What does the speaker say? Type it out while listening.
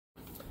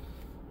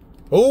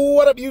Oh,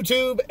 what up,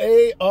 YouTube?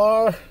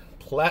 AR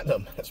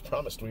Platinum. As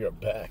promised, we are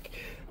back.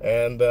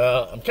 And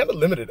I'm kind of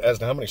limited as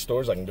to how many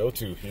stores I can go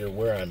to here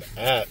where I'm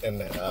at and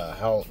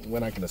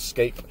when I can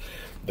escape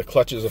the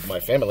clutches of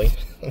my family.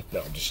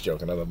 No, I'm just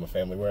joking. I love my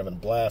family. We're having a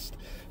blast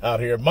out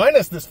here.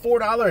 Minus this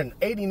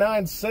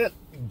 $4.89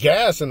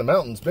 gas in the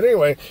mountains. But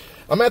anyway,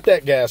 I'm at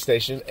that gas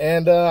station,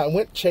 and I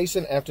went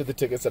chasing after the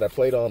tickets that I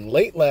played on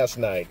late last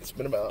night. It's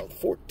been about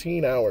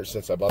 14 hours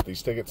since I bought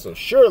these tickets, so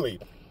surely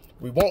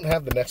we won't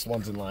have the next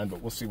ones in line,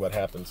 but we'll see what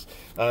happens.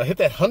 Hit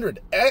that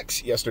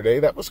 100X yesterday.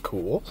 That was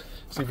cool.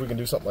 See if we can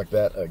do something like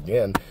that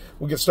again.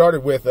 We'll get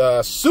started with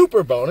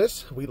super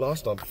bonus. We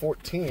lost on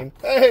 14.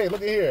 Hey,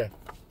 look at here.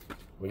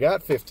 We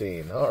got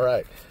 15. All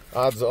right.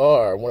 Odds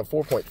are 1 at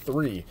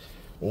 4.3.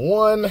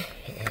 1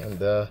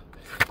 and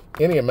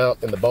any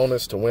amount in the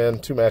bonus to win.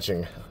 2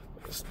 matching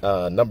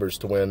numbers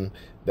to win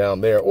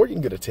down there. Or you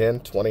can get a 10,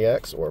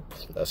 20X, or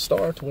a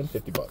star to win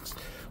 50 bucks.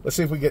 Let's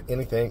see if we get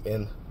anything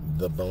in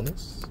the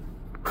bonus.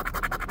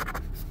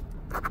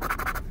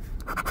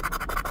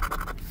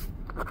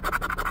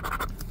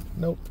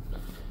 Nope.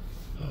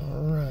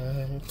 All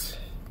right.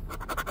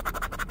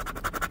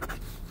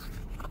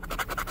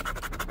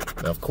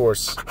 Now, of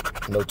course,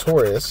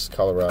 notorious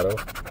Colorado,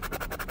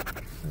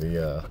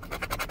 the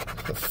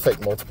fake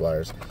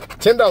multipliers.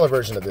 $10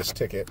 version of this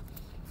ticket.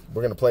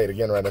 We're going to play it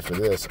again right after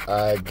this.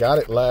 I got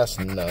it last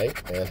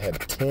night and had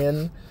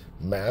 10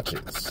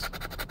 matches.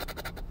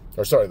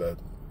 Or sorry,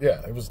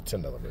 yeah, it was a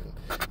 $10 version.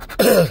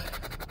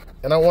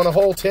 And I won a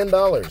whole $10.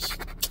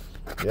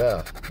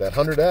 Yeah, that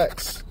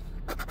 100X.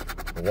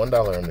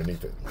 $1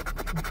 underneath it.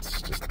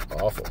 It's just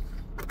awful.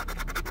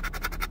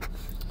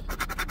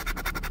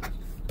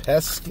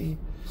 Pesky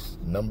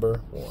number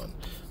 1.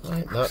 All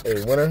right, not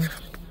a winner.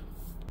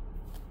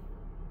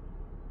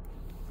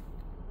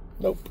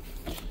 Nope.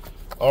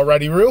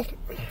 Alrighty, Roo.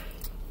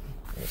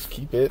 Let's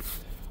keep it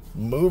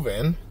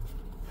moving.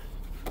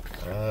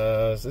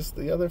 Is this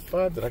the other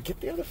 5? Did I get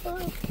the other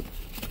 5?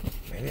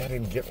 Maybe I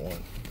didn't get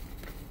one.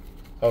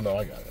 Oh, no,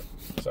 I got it.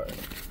 Sorry.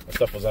 My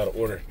stuff was out of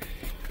order.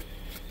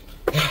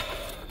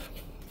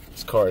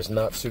 This car is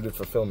not suited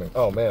for filming.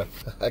 Oh, man.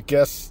 I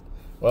guess,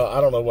 well,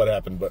 I don't know what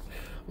happened, but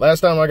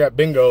last time I got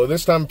bingo.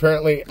 This time,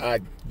 apparently,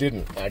 I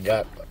didn't. I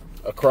got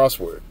a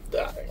crossword.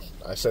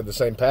 I said the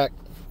same pack.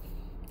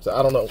 So,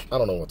 I don't know. I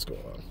don't know what's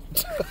going on.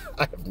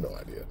 I have no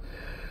idea.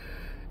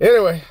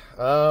 Anyway,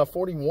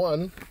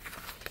 41.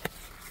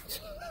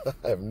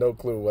 I have no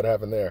clue what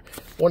happened there.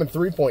 1 in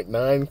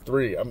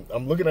 3.93.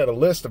 I'm looking at a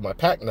list of my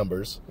pack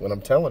numbers when I'm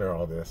telling her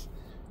all this.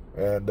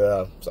 And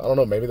so I don't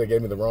know, maybe they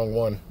gave me the wrong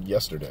one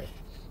yesterday.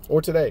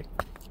 Or today.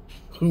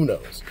 Who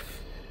knows?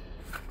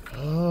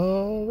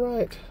 All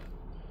right.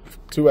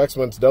 2X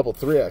wins double,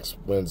 3X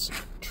wins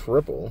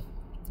triple.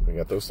 We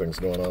got those things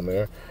going on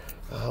there.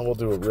 We'll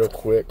do it real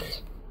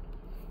quick.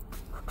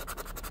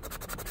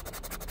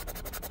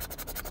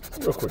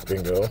 Real quick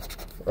bingo.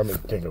 I mean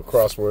bingo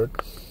crossword.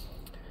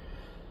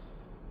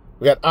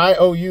 We got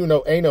I-O-U,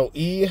 no A, no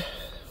E.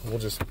 We'll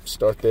just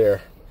start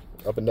there.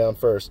 Up and down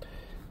first.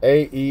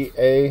 A, E,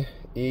 A,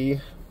 E,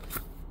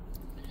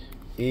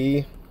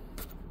 E,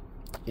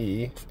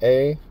 E,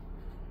 A,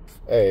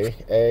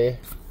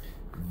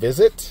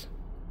 visit.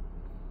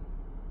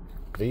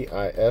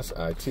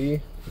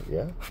 V-I-S-I-T.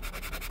 Yeah.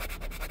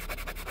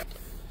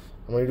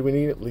 How many do we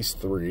need? At least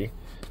 3.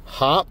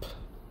 Hop.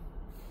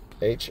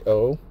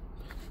 H-O.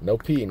 No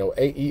P, no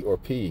A-E or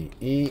P.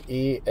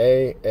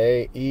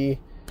 E-E-A-A-E.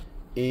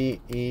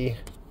 E-E,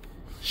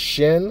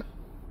 Shin,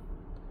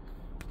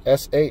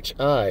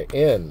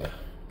 S-H-I-N,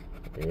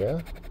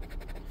 yeah,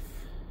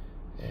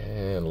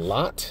 and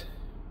lot,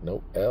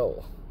 no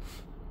L,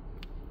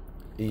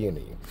 E and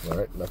E, all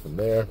right, nothing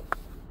there,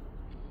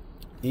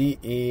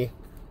 E-E,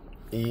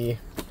 E,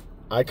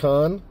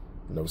 icon,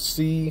 no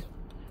C,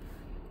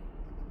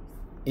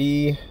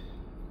 E,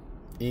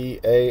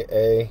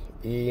 E-A-A,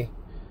 E,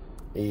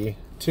 E,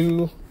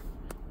 2,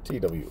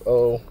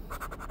 T-W-O,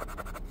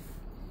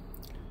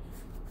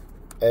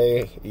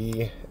 A,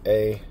 E,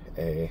 A,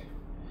 A,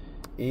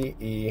 E,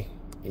 E,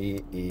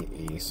 E, E,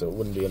 E. So it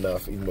wouldn't be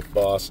enough, even with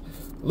boss.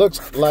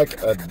 Looks like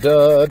a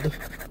dud.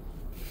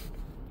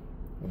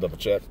 We'll double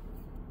check.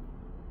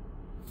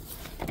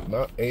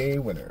 Not a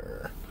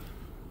winner.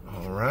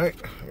 All right.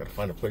 I gotta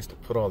find a place to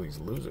put all these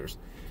losers.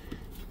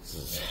 This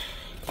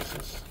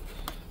is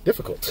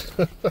difficult.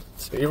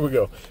 So here we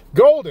go.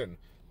 Golden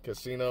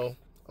Casino.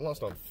 I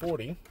lost on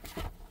 40.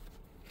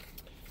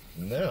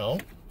 Now,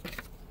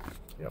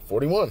 yeah,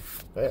 41.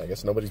 Hey, I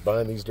guess nobody's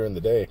buying these during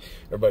the day.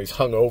 Everybody's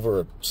hung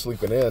over or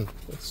sleeping in,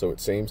 so it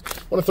seems.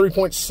 1 of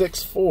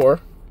 3.64.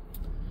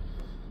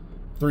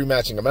 3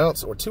 matching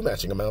amounts, or 2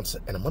 matching amounts,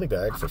 and a money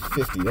bag for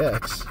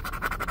 50X.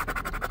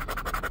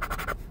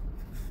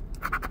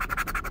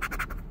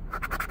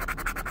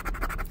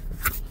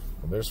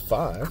 Well, there's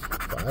 5.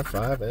 5,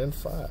 5, and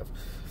 5. All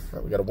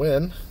right, we got a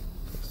win.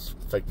 It's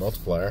fake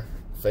multiplier,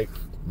 fake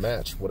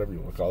match, whatever you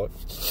want to call it.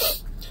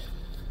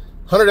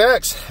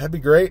 100X, that'd be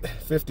great.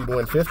 50 to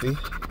win 50.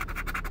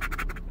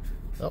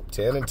 Oh,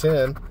 10 and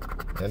 10,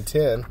 and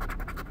 10,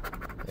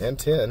 and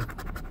 10,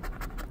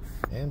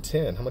 And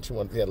 10. How much you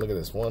want? Yeah, look at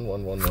this. 1,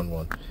 1, 1, 1,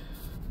 1.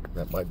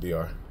 That might be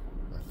our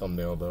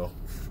thumbnail, though.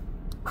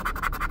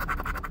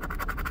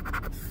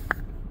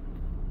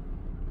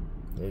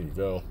 There you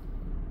go.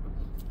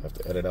 Have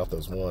to edit out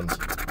those ones.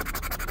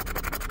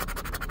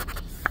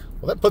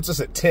 Well, that puts us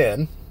at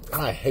 10.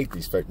 I hate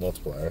these fake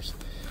multipliers.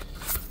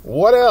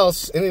 What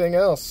else? Anything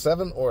else?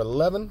 7 or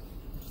 11?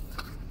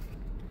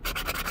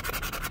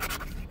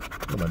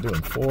 What am I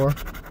doing? 4,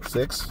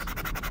 6,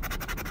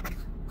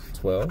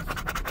 12,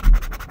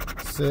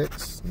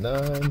 6,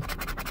 9,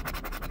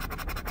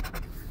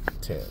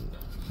 10.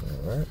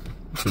 All right.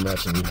 2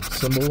 matching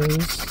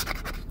symbols.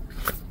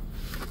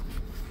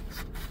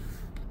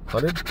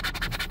 100.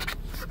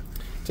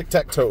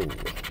 Tic-tac-toe.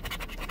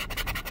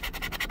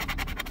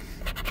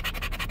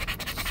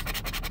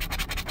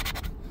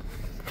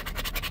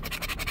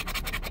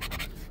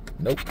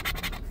 Nope.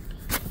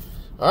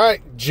 All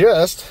right,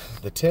 just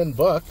the $10.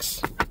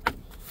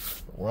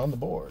 We're on the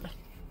board.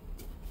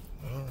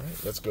 All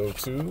right, let's go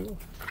to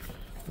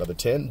another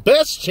 10.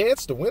 Best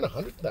chance to win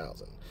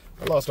 100,000.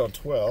 I lost on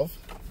 12.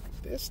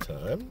 This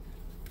time,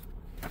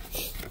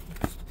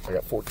 I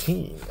got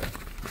 14.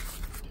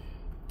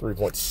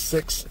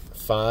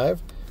 3.65.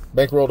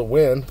 Bankroll to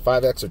win.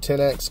 5x or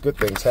 10x. Good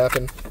things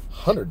happen.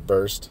 100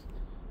 burst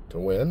to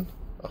win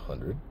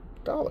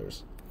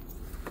 $100.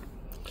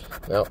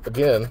 Now,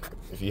 again,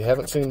 if you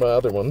haven't seen my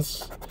other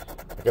ones,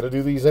 I got to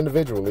do these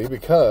individually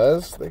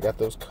because they got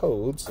those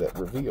codes that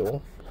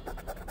reveal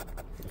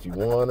if you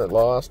won or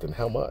lost and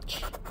how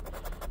much.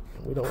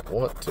 And we don't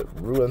want to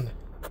ruin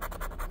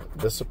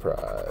the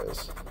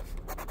surprise.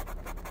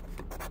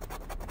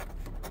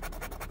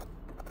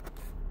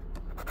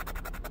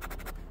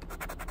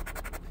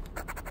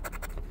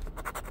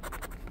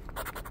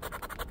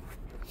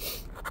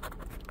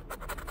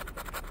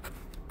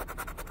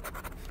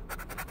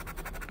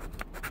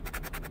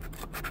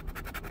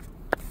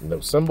 No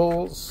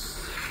symbols.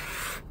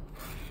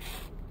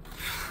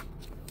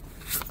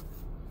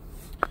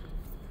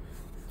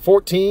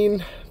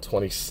 $14,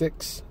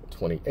 $26,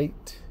 $28.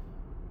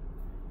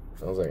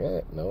 I was like,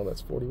 no,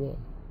 that's 41.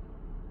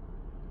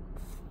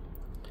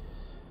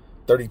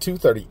 32,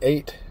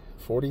 38,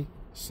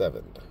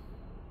 47.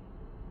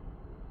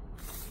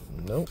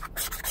 Nope.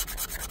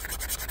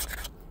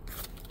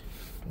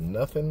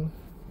 Nothing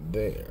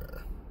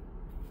there.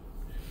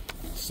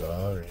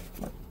 Sorry.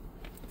 All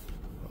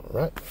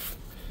right.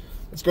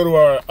 Let's go to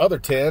our other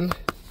 10.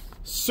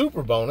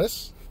 Super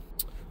bonus.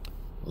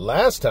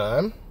 Last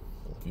time,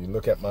 if you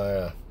look at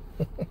my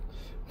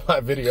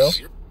my video,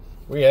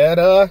 we had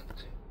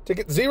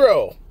ticket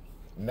 0.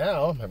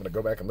 Now, I'm having to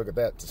go back and look at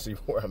that to see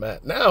where I'm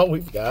at. Now,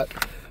 we've got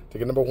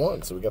ticket number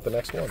 1, so we got the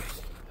next one.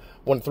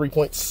 Won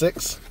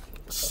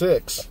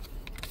 3.66.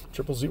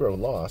 000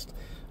 lost.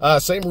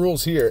 Same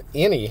rules here.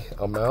 Any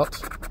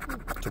amount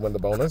to win the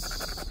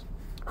bonus.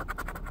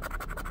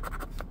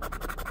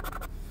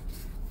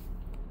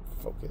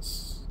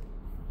 Focus.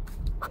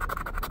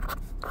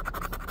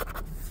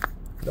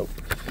 Nope.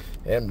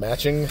 And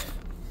matching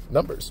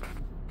numbers.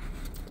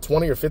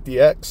 20 or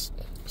 50x.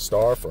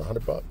 Star for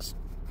 $100.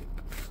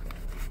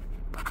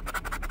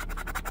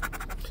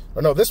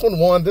 Or no, this one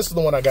won. This is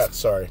the one I got.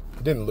 Sorry,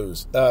 I didn't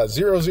lose.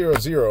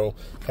 000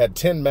 had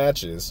 10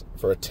 matches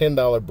for a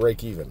 $10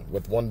 break even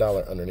with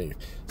 $1 underneath.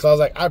 So I was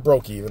like, I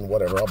broke even.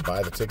 Whatever. I'll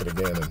buy the ticket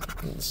again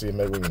and see if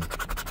maybe we can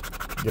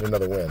get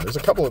another win. There's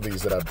a couple of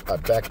these that I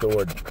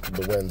backdoored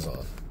the wins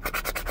on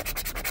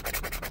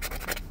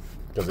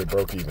because they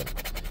broke even.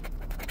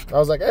 I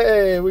was like,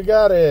 hey, we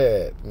got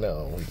it.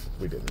 No,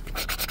 we didn't.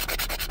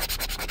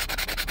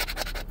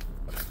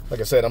 Like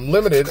I said, I'm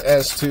limited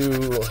as to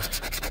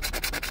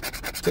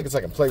tickets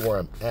I can play where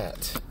I'm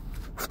at.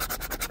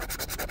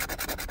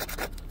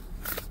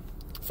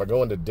 If I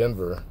go into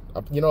Denver,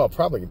 I'll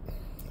probably,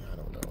 I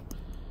don't know.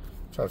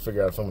 I'm trying to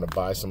figure out if I'm going to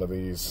buy some of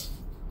these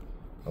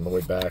on the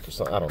way back or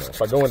something. I don't know.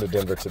 If I go into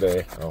Denver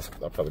today, I'll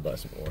probably buy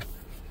some more.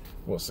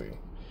 We'll see.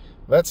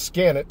 Let's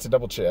scan it to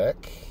double check.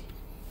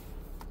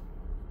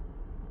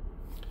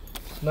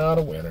 Not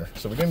a winner.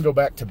 So we didn't go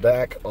back to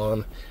back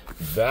on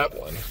that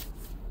one.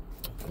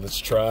 Let's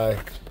try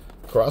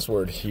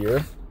crossword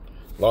here.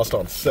 Lost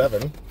on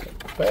 7.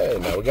 Hey,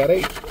 now we got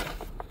 8.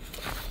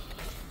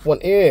 One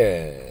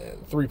in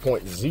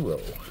 3.0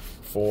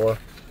 for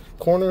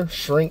corner,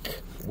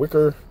 shrink,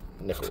 wicker,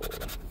 nickel.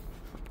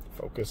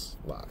 Focus,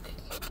 lock.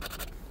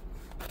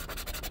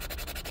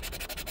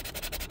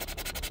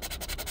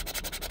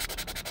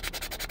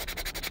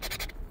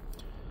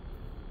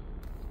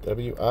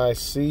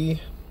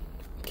 W-I-C-K-E-R.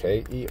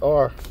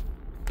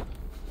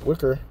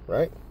 Wicker,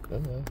 right?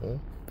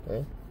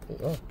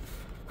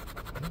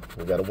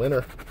 We got a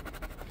winner.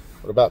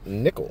 What about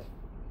nickel?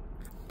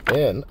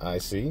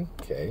 N-I-C-K-E-L.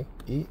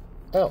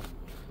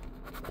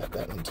 Got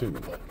that one too.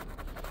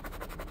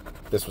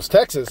 If this was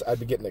Texas, I'd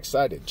be getting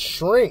excited.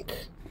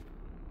 Shrink.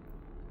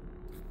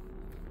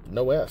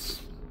 No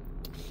S.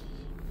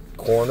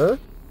 Corner.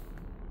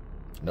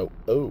 No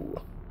O.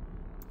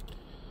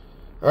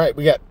 All right,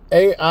 we got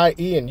A, I,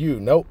 E, and U.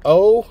 No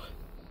O.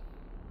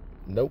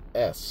 No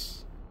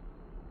S.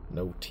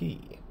 No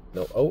T.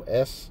 No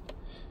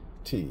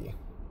O-S-T.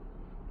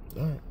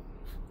 All right.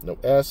 No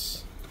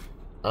S.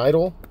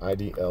 Idle,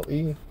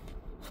 I-D-L-E.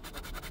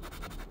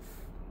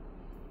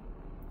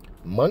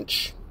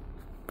 Munch,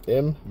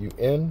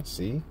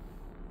 M-U-N-C.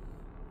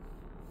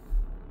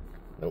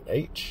 No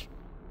H.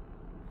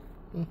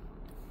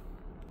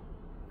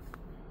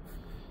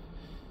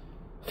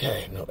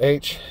 Okay, no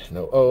H,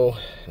 no O,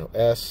 no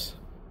S.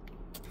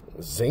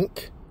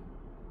 Zinc,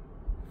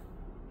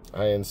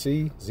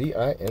 I-N-C,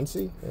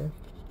 Z-I-N-C. Yeah.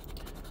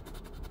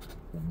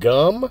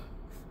 Gum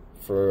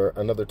for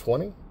another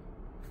 20.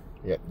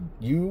 We got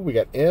U, we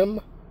got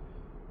M,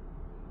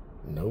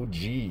 no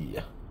G.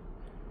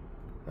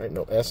 All right,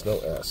 no S, no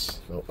S.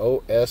 No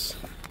O, S,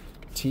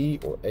 T,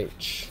 or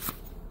H.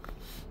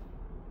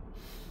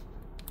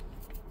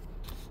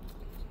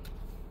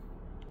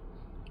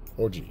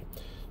 Or G.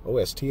 O,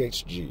 S, T,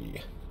 H,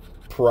 G.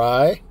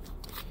 Pry,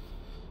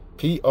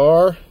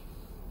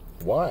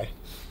 P-R-Y.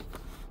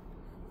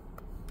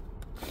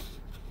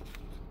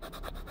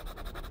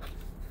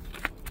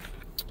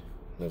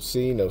 No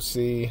C, no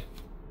C.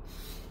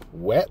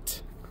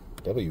 Wet,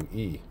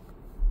 W-E-T,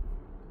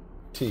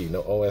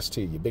 no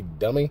O-S-T, you big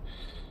dummy.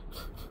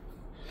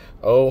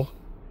 O-O-O-T-O.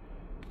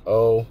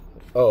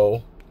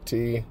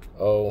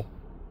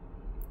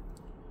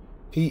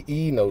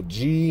 P-E, no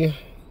G.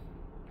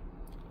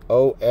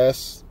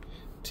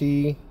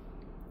 O-S-T.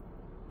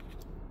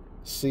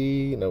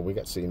 C, no, we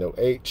got C, no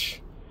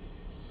H.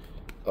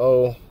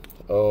 O-O-O-S-T-T,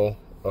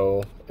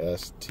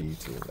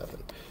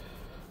 nothing.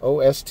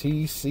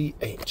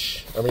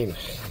 O-S-T-C-H. I mean,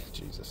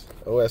 Jesus.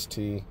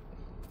 O-S-T-H.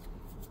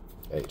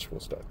 We'll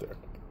start there.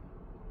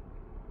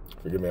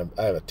 Forgive me,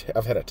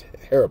 I've had a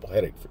terrible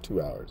headache for 2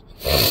 hours.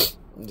 It's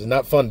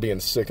not fun being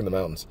sick in the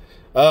mountains.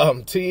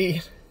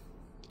 T.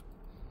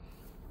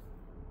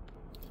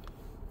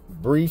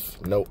 Brief,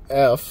 no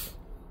F.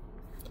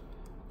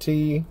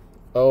 T-O-O-G.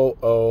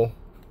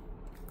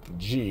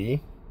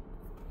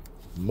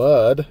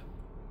 Mud.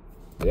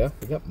 Yeah,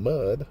 we got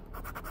mud.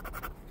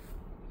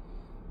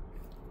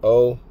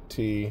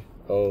 O-T-O-T-O.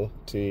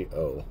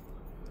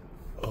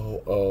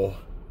 O-O-T-T-O-G.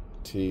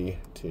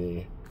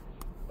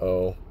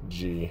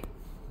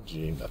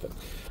 G, nothing.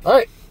 All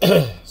right.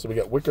 So we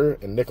got wicker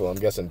and nickel. I'm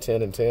guessing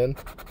 10 and 10.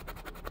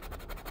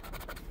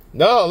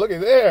 No, look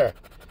at there.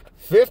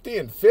 50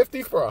 and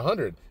 50 for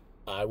 100.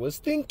 I was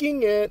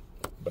thinking it,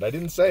 but I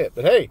didn't say it.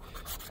 But hey,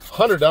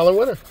 $100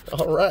 winner.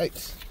 All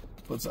right.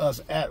 Puts us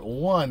at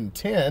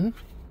 110.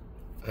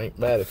 I ain't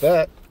mad at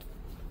that.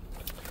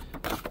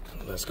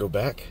 Let's go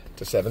back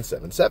to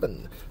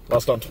 777.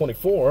 Lost on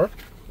 24.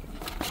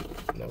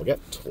 Now we got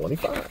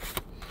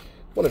 25.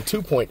 One of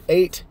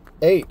 2.88.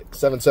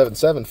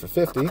 777 for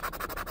 50.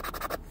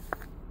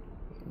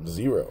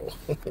 0.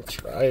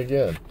 Try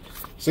again.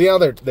 See how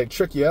they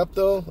trick you up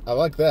though? I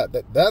like that.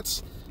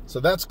 That's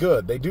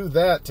good. They do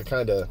that to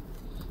kind of,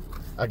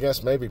 I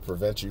guess, maybe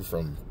prevent you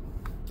from,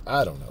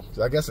 I don't know.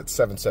 I guess it's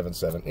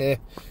 777.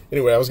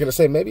 Anyway, I was gonna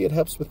say maybe it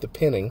helps with the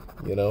pinning,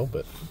 you know,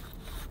 but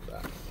I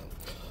don't know.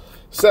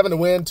 7 to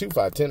win, 2,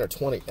 5, 10, or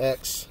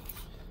 20x.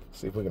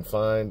 See if we can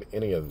find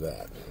any of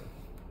that.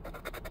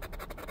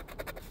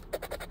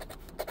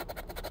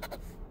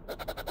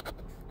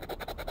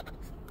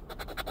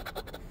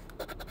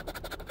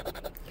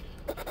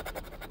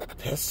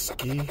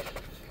 Pesky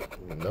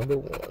number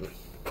 1.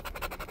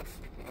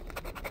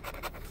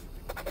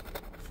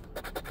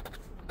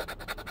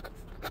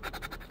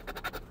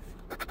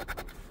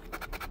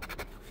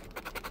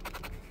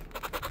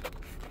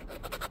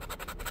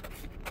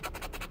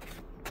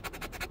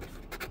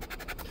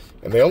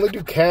 And they only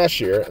do cash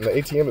here, and the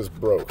ATM is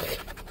broke.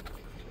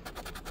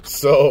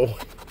 So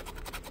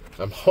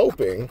I'm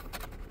hoping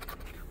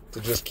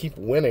to just keep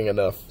winning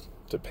enough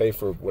to pay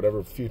for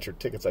whatever future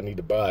tickets I need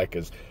to buy,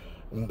 because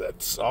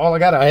that's all I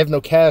got. I have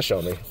no cash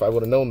on me. If I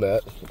would have known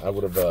that, I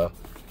would have I'd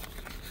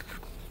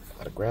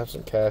have grabbed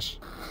some cash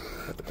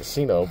at the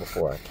casino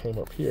before I came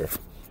up here.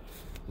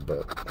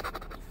 But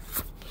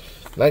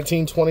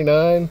 19,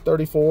 29,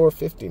 34,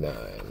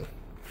 59.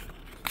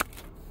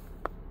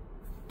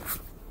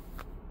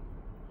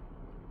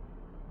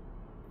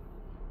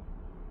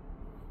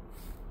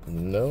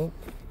 No.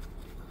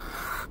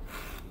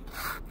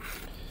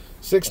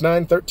 6,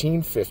 9,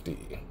 13,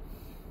 50.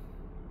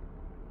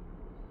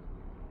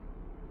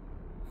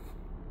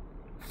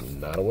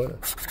 Not a winner.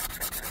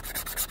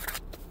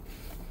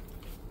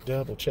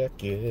 Double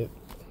check it.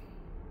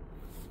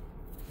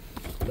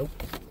 Nope.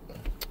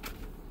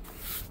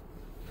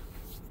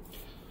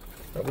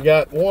 Right, we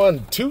got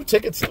 2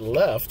 tickets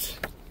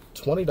left.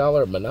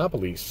 $20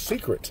 Monopoly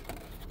Secret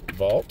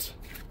Vault.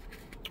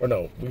 Or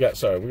no, we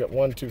got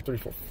 1, 2, 3,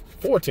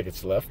 4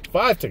 tickets left.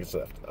 5 tickets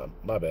left.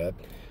 My bad.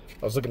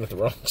 I was looking at the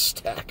wrong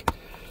stack.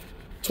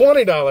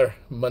 $20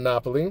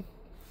 Monopoly.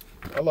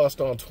 I lost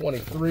on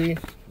 23.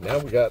 Now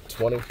we got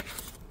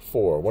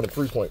 24. 1 of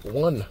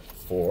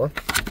 3.14.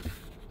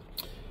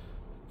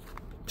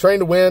 Train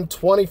to win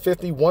 20,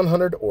 50,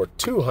 100, or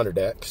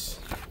 200x.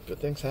 Good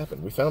things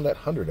happen. We found that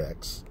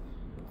 100x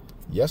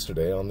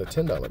yesterday on the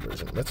 $10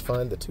 version. Let's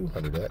find the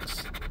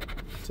 200x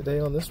today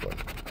on this one.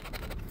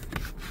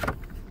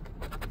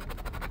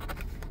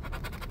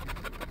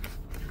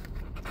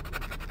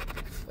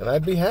 and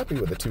I'd be happy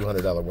with a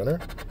 $200 winner.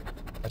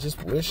 I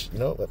just wish, you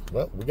know,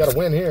 well, we got to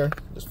win here.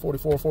 Just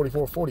 44,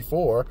 44,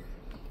 44.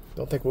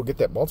 Don't think we'll get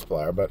that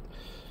multiplier, but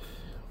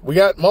we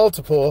got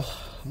multiple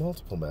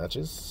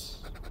matches.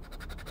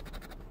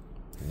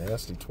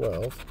 Nasty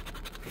 12.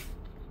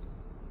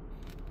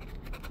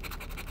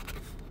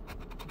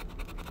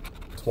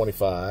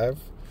 25.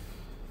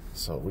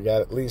 So we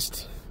got at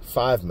least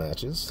 5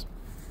 matches.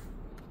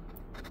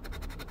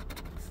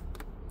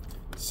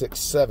 6,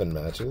 7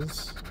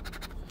 matches.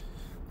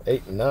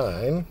 8,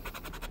 9.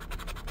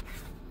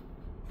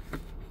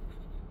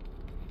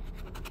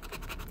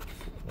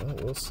 Well,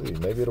 we'll see.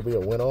 Maybe it'll be a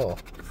win-all.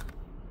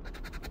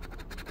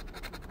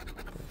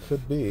 It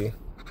could be.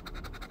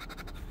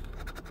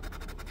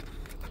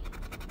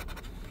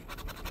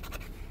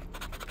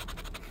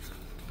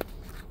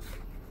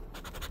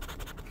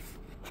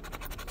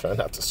 Try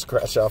not to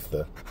scratch off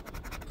the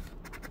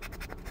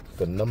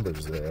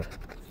numbers there.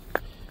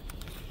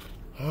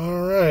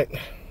 All right.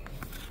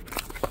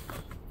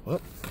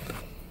 Well,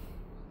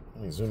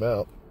 let me zoom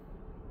out.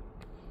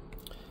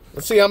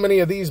 Let's see how many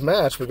of these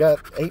match. We got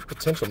 8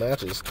 potential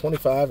matches,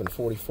 25 and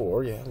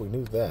 44. Yeah, we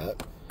knew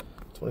that.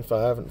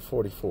 25 and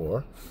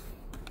 44.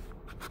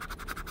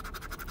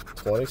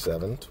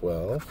 27,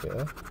 12,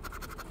 yeah.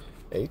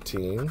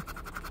 18.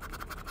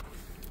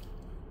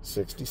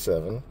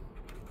 67.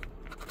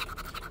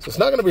 So it's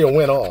not going to be a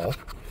win-all.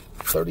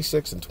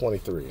 36 and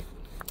 23.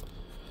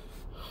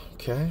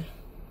 Okay.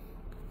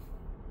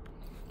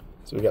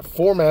 So we got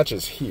 4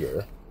 matches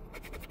here.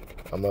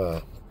 I don't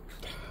know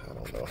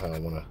how I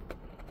want to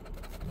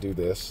do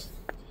this.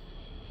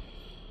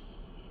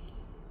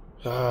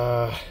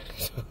 4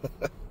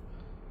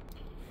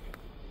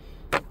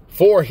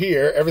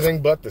 here,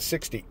 everything but the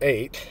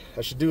 68.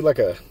 I should do like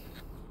a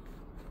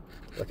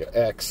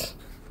X.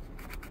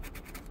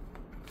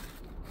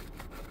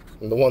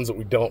 And the ones that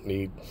we don't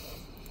need.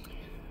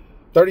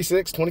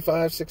 36,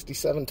 25,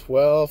 67,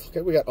 12.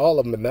 Okay, we got all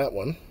of them in that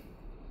one.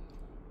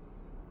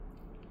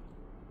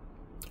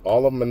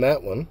 All of them in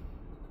that one.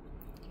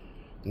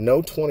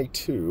 No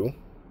 22.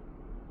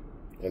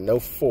 And no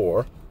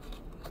 4.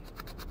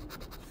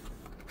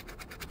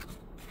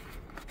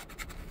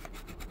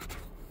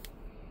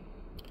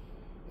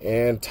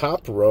 And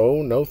top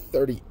row, no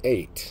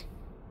 38.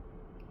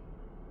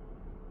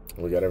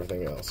 We got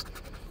everything else.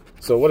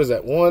 So what is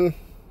that?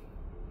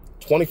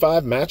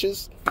 25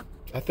 matches,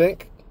 I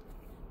think.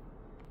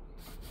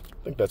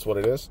 I think that's what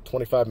it is.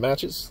 25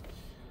 matches.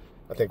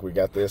 I think we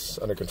got this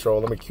under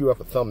control. Let me cue up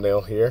a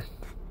thumbnail here.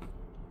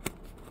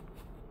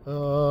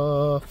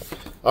 All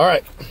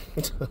right.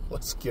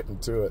 Let's get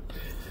into it.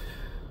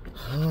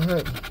 All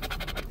right.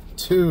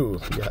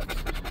 2. We got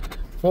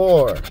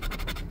 4,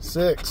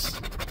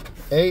 6,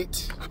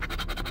 8,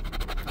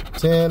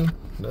 10.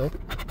 Nope.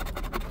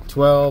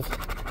 12,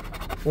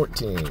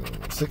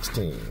 14,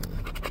 16.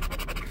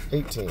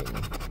 18,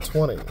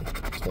 20,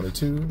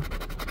 22,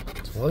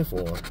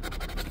 24,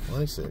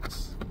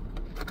 26,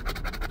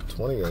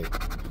 28,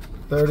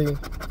 30,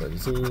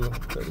 32,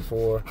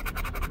 34,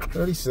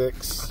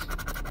 36,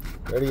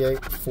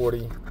 38,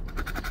 40,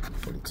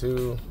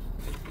 42,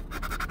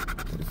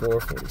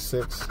 44,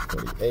 46,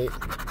 48,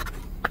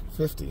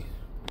 50.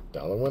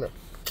 $1 winner.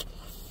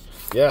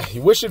 Yeah,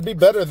 you wish it'd be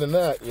better than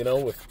that, you know,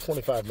 with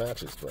 25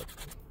 matches, but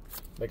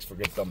makes for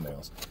good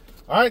thumbnails.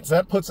 All right, so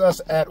that puts us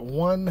at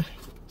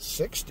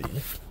 160.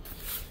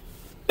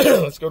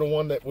 Let's go to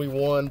one that we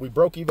won. We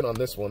broke even on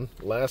this one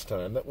last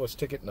time. That was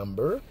ticket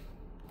number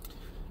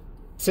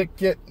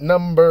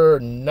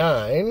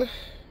 9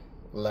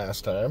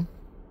 last time.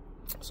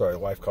 Sorry, the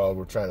wife called.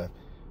 We're trying to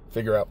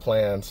figure out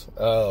plans.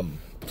 I'm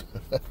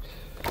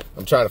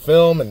trying to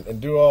film and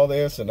do all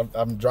this, and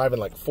I'm driving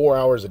like 4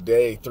 hours a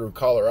day through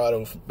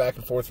Colorado, back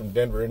and forth from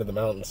Denver into the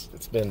mountains.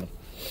 It's been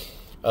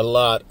a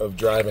lot of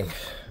driving.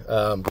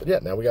 But yeah,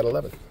 now we got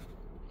 11.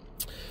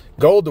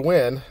 Gold to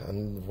win,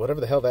 and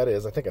whatever the hell that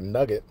is, I think a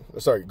nugget.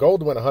 Sorry,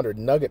 gold to win 100,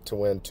 nugget to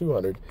win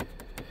 200.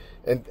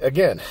 And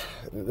again,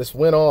 this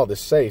win all, this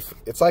safe,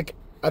 it's like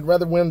I'd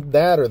rather win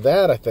that or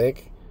that, I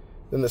think,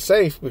 than the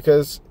safe,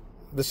 because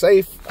the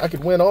safe, I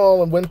could win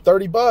all and win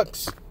 30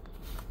 bucks.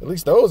 At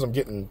least those I'm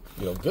getting,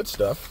 you know, good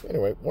stuff.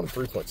 Anyway,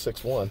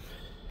 3.61.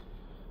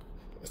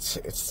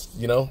 It's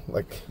you know,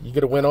 like you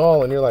get a win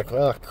all and you're like,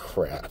 oh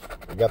crap,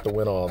 I got the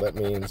win all. That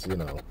means, you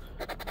know,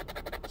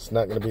 it's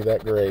not going to be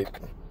that great.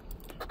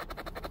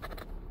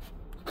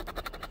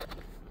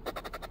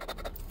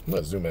 I'm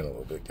going to zoom in a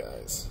little bit,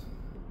 guys.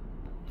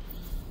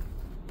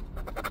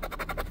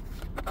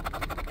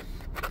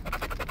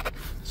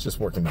 It's just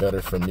working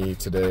better for me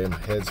today. My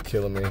head's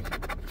killing me.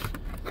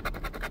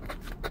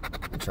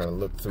 I'm trying to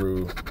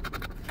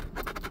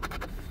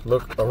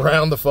look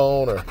around the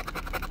phone or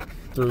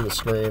through the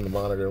screen, the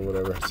monitor,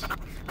 whatever.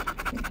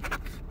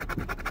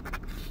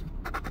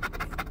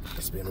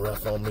 It's been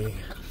rough on me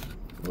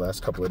the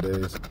last couple of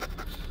days.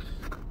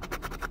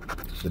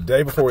 The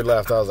day before we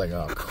left, I was like,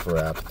 oh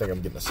crap, I think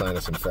I'm getting a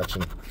sinus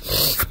infection.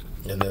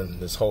 And then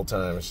this whole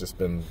time, it's just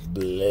been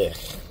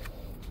bleh.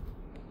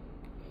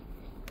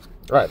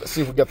 All right, let's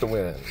see if we got the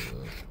win.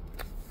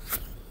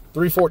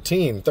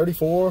 314,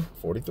 34,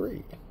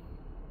 43.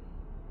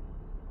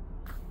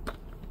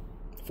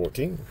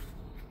 14.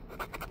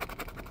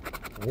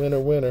 Winner,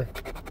 winner.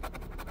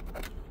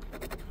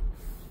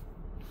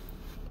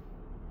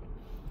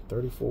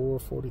 34,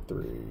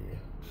 43.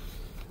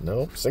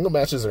 No, single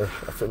matches are,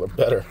 I feel, are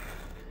better.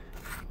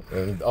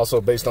 And also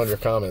based on your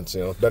comments,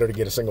 you know, better to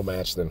get a single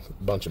match than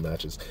a bunch of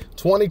matches.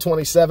 20,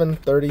 27,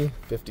 30,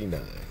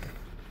 59.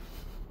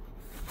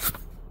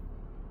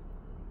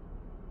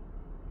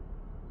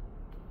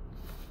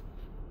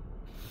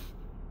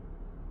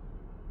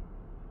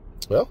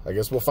 Well, I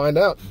guess we'll find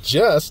out.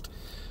 Just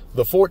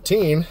the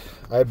 14,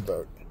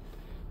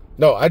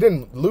 no, I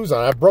didn't lose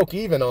on. I broke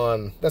even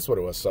on, that's what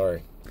it was,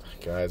 sorry.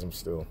 Guys,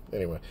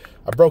 anyway,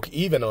 I broke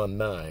even on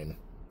 9.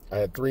 I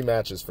had 3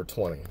 matches for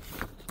 20.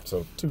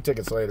 So 2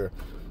 tickets later,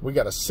 we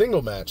got a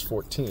single match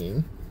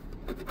 14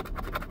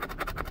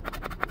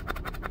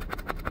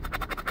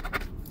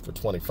 for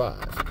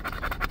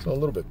 25. So a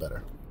little bit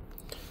better.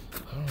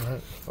 All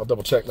right, I'll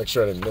double check, make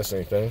sure I didn't miss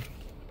anything.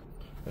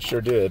 I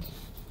sure did.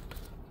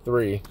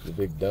 3, you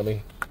big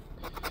dummy.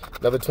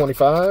 Another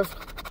 25?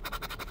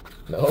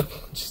 Nope,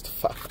 just a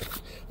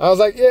 5. I was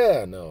like,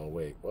 yeah, no,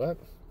 wait, what?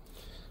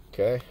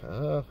 Okay,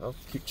 I'll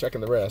keep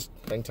checking the rest.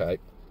 Hang tight.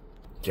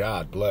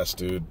 God bless,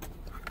 dude.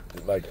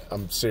 Like,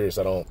 I'm serious,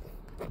 I don't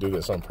do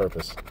this on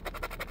purpose.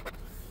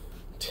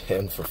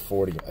 10 for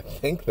 40. I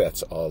think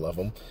that's all of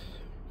them.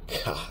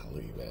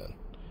 Golly, man.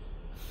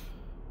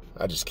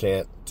 I just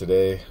can't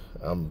today.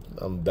 I'm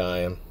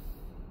dying.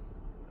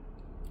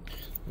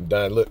 I'm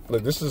dying. Look,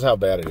 this is how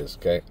bad it is,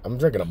 okay? I'm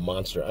drinking a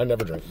Monster. I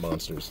never drink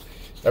Monsters.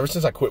 Ever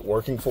since I quit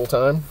working full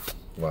time,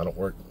 well, I don't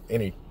work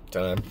any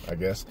time, I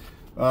guess.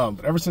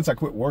 But ever since I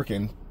quit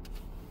working,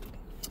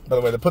 by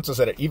the way, that puts us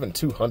at an even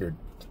 200.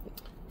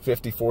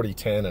 50, 40,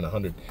 10, and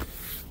 100.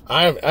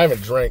 I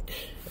haven't drank.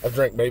 I've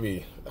drank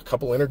maybe a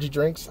couple energy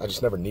drinks. I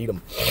just never need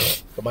them.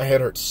 But my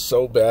head hurts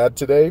so bad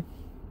today,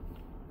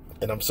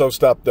 and I'm so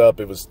stopped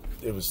up. It was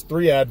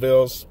 3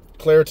 Advils,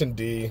 Claritin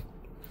D,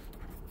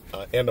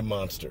 and a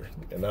Monster.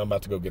 And now I'm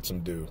about to go get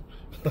some Dew.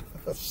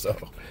 So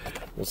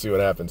we'll see what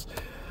happens.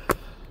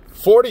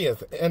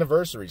 40th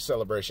anniversary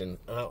celebration.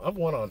 I've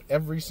won on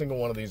every single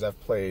one of these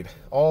I've played.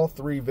 All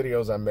 3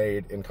 videos I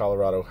made in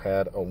Colorado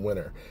had a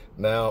winner.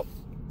 Now,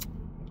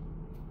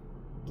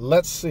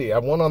 let's see. I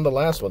won on the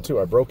last one, too.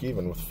 I broke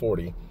even with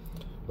 40.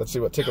 Let's see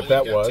what ticket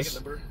that was. Ticket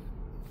number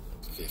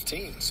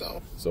 15,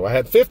 So I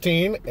had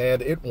 15,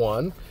 and it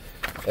won.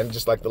 And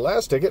just like the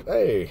last ticket,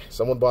 hey,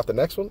 someone bought the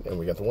next one, and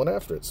we got the one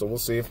after it. So we'll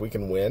see if we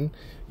can win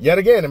yet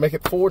again and make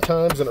it 4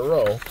 times in a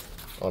row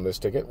on this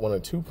ticket. Won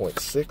in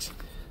 2.69.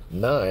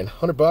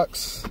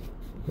 $100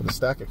 with a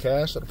stack of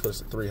cash. That'll put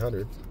us at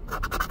 300.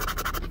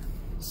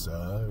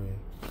 Sorry.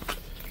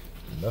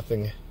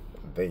 Nothing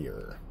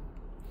there.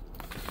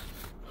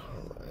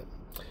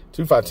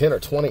 2, 5, 10, or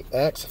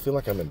 20X. I feel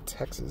like I'm in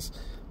Texas.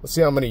 Let's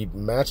see how many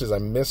matches I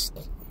missed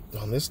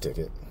on this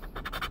ticket.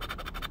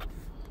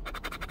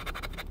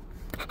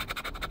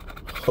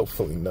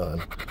 Hopefully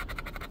none.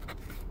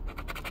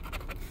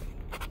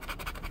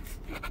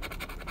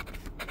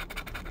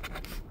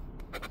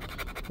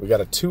 We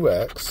got a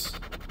 2X.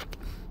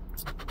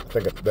 I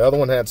think the other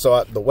one had,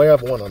 so the way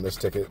I've won on this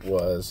ticket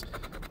was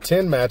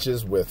 10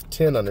 matches with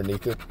 10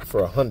 underneath it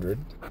for 100.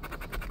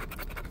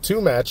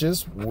 2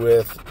 matches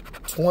with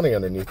 20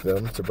 underneath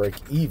them to break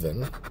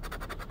even,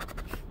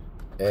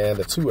 and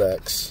a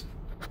 2X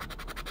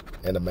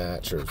and a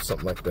match or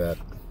something like that.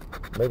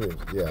 Maybe,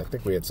 yeah, I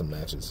think we had some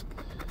matches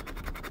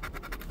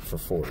for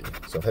 40.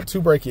 So I've had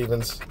 2 break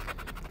evens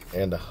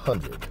and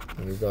 100,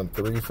 and we've gone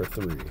 3 for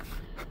 3.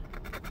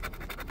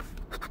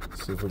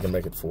 Let's see if we can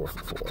make it 4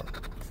 for 4.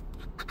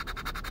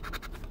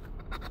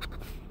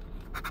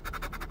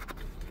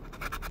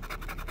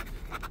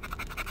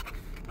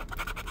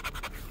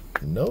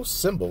 No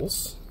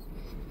symbols.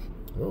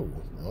 Oh,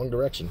 wrong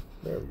direction.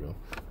 There we go.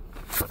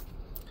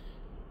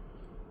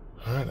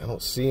 All right, I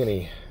don't see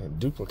any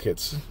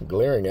duplicates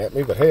glaring at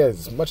me, but hey,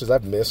 as much as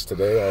I've missed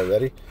today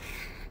already,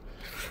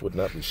 would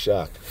not be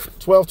shocked.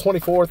 12,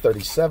 24,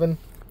 37,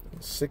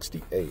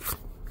 68.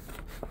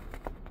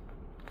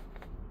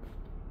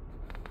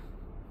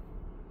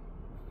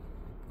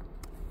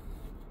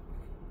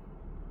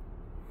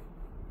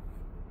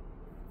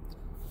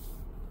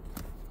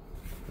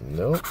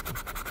 Nope.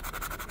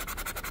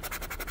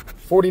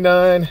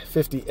 49,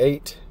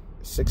 58,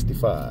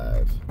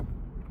 65.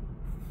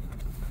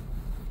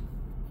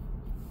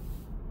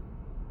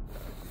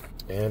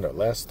 And our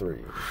last 3.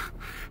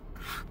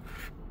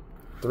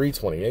 3,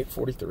 28,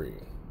 43.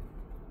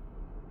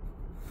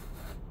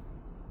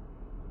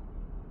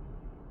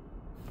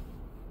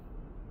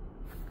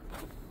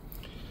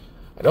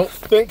 I don't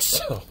think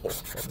so.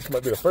 This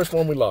might be the first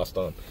one we lost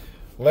on.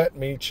 Let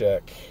me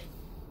check.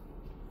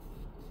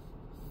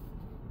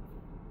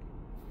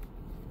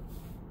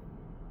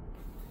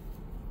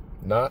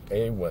 Not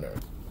a winner.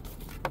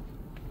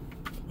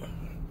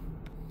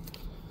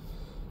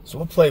 So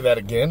we'll play that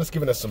again. It's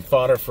giving us some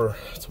fodder for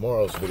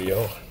tomorrow's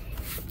video.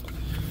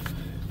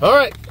 All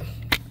right.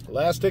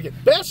 Last ticket.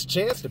 Best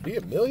chance to be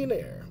a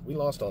millionaire. We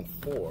lost on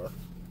 4.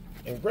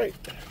 And great.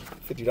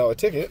 $50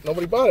 ticket.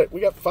 Nobody bought it.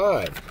 We got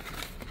 5.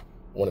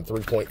 1 and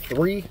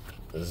 3.30.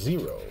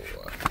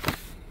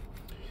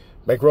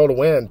 Make roll to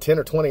win. 10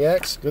 or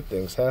 20x. Good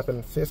things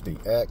happen.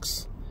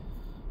 50x.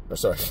 Or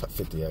sorry, not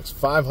 50x.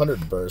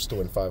 500 burst to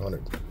win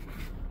 500.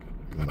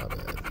 My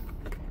bad.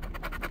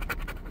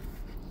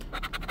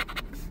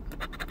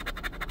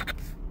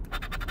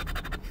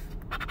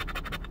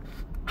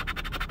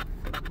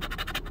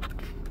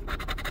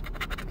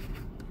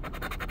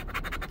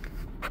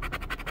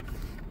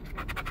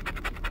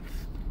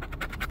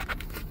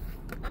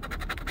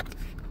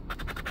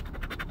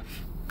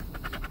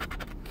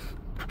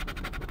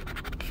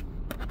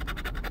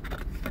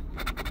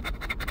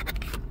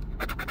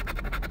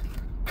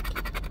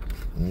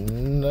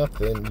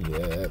 Nothing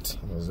yet.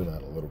 I'm gonna zoom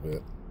out a little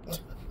bit.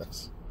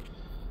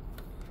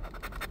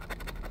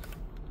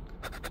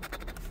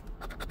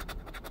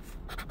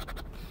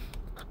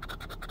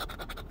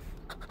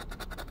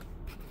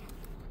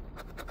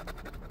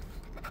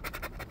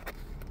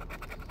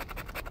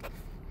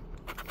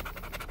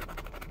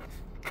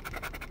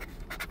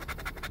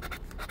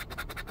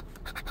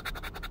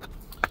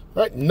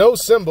 All right, no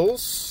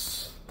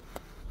symbols,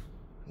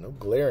 no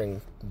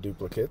glaring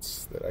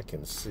duplicates that I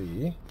can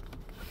see.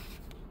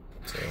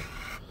 So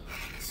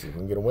let's see if we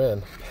can get a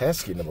win.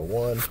 Pesky number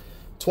 1,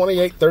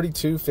 28,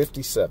 32,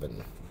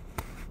 57.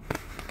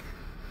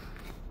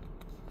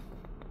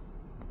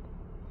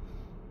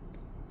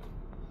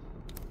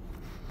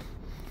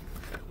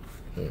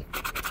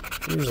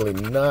 Usually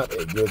not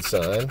a good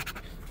sign.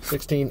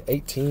 16,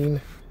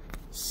 18,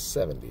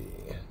 70.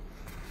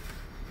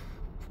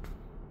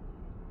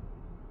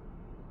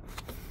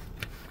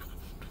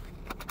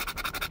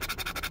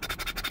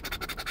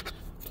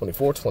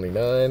 24,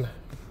 29,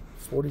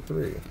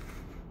 43.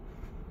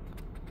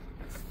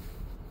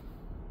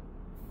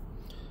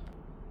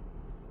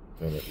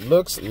 And it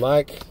looks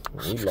like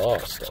we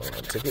lost on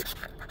ticket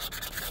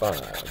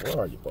 5. Where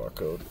are you,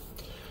 barcode?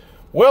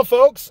 Well,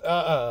 folks,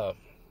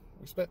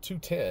 we spent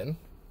 $210.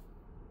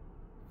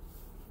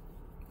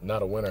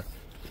 Not a winner.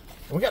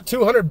 And we got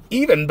 200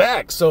 even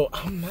back, so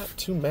I'm not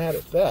too mad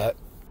at that.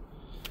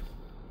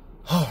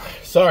 Oh,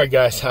 sorry,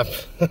 guys.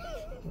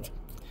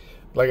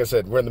 Like I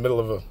said, we're in the middle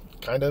of a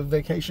kind of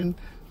vacation.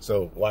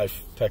 So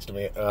wife texted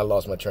me and I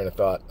lost my train of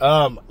thought.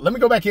 Let me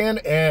go back in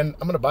and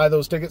I'm going to buy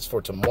those tickets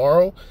for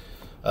tomorrow.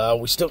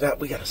 We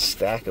got a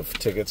stack of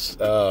tickets.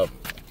 Yeah,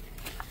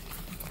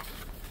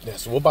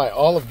 so we'll buy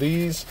all of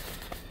these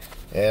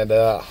and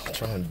I'll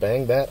try and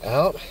bang that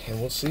out and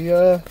we'll see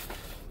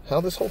how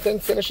this whole thing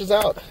finishes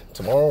out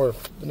tomorrow or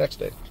the next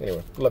day.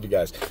 Anyway, love you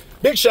guys.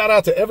 Big shout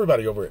out to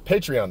everybody over at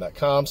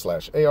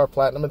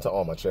patreon.com/ARPlatinum and to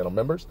all my channel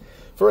members.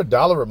 For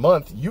 $1 a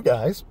month, you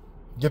guys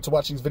get to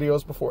watch these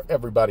videos before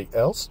everybody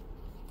else.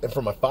 And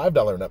for my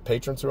 $5 and up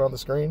patrons who are on the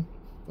screen,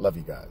 love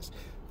you guys.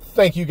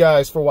 Thank you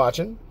guys for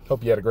watching.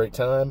 Hope you had a great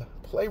time.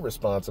 Play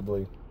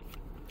responsibly.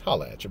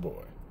 Holla at your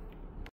boy.